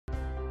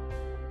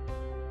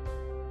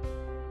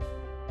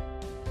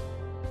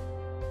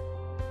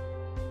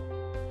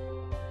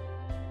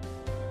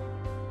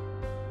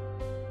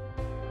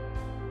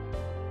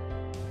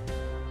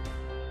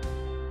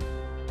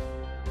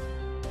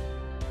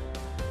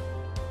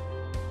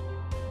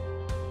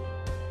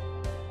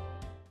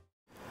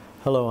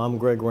Hello, I'm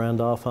Greg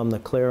Randolph. I'm the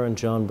Claire and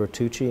John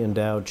Bertucci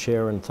Endowed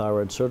Chair in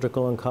Thyroid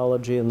Surgical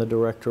Oncology and the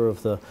Director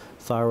of the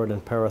Thyroid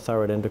and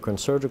Parathyroid Endocrine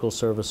Surgical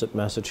Service at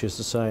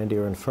Massachusetts Eye and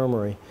Ear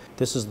Infirmary.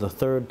 This is the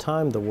third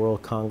time the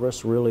World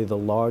Congress, really the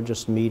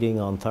largest meeting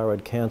on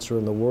thyroid cancer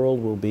in the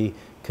world, will be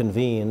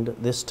convened,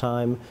 this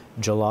time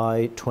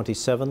July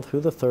 27th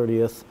through the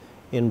 30th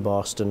in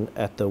Boston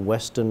at the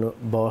Westin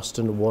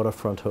Boston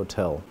Waterfront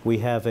Hotel. We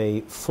have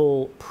a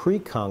full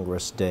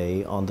pre-Congress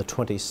day on the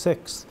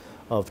 26th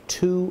of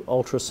 2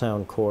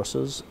 ultrasound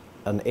courses,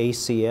 an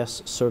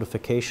ACS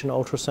certification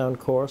ultrasound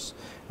course,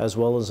 as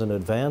well as an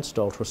advanced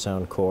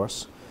ultrasound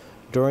course.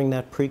 During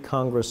that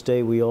pre-Congress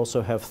day, we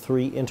also have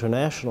 3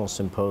 international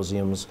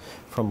symposiums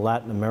from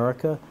Latin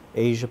America,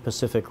 Asia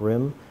Pacific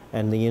Rim,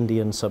 and the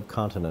Indian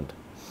subcontinent.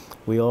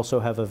 We also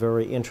have a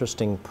very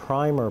interesting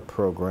primer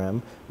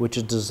program, which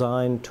is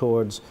designed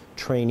towards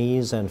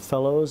trainees and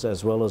fellows,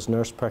 as well as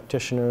nurse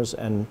practitioners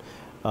and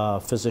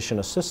physician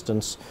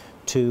assistants,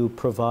 to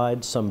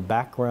provide some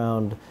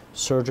background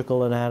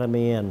surgical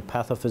anatomy and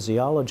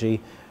pathophysiology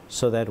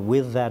so that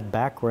with that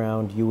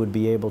background you would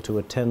be able to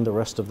attend the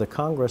rest of the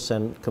Congress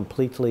and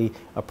completely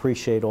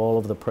appreciate all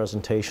of the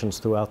presentations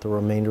throughout the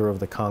remainder of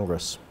the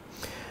Congress.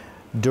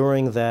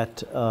 During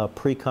that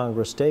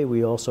pre-Congress day,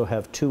 we also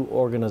have 2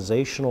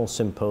 organizational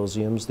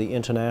symposiums. The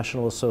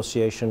International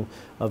Association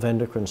of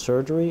Endocrine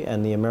Surgery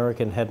and the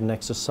American Head and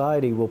Neck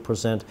Society will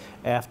present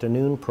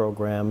afternoon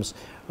programs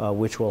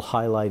which will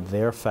highlight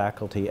their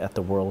faculty at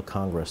the World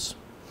Congress.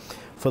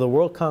 For the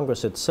World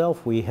Congress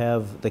itself, we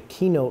have the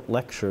keynote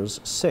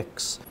lectures,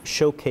 6,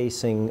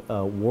 showcasing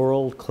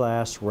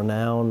world-class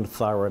renowned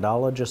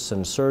thyroidologists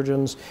and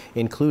surgeons,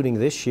 including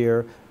this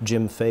year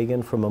Jim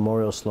Fagan from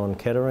Memorial Sloan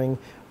Kettering,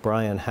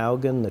 Brian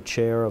Haugen, the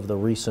chair of the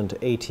recent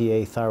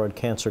ATA Thyroid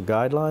Cancer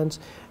Guidelines,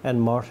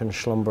 and Martin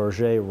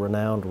Schlumberger,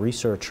 renowned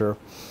researcher.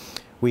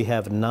 We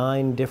have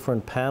 9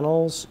 different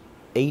panels,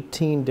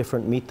 18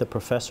 different Meet the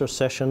Professor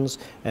sessions,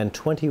 and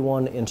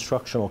 21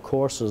 instructional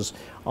courses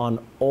on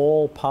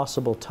all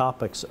possible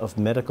topics of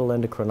medical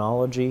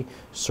endocrinology,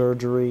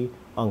 surgery,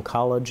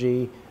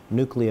 oncology,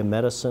 nuclear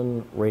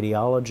medicine,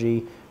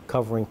 radiology,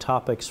 covering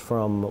topics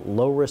from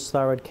low-risk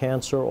thyroid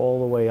cancer all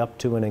the way up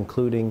to and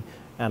including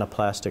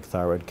anaplastic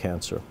thyroid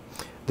cancer.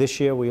 This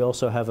year we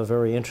also have a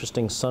very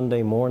interesting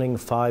Sunday morning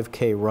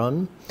 5K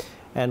run,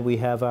 and we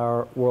have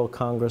our World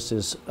Congress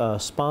is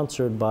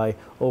sponsored by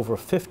over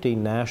 50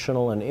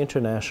 national and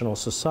international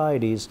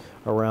societies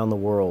around the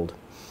world.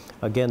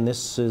 Again,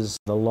 this is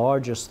the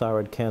largest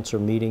thyroid cancer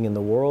meeting in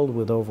the world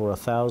with over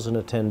 1,000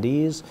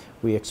 attendees.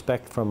 We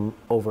expect from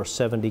over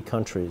 70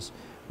 countries.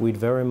 We'd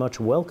very much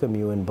welcome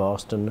you in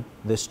Boston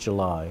this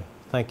July.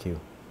 Thank you.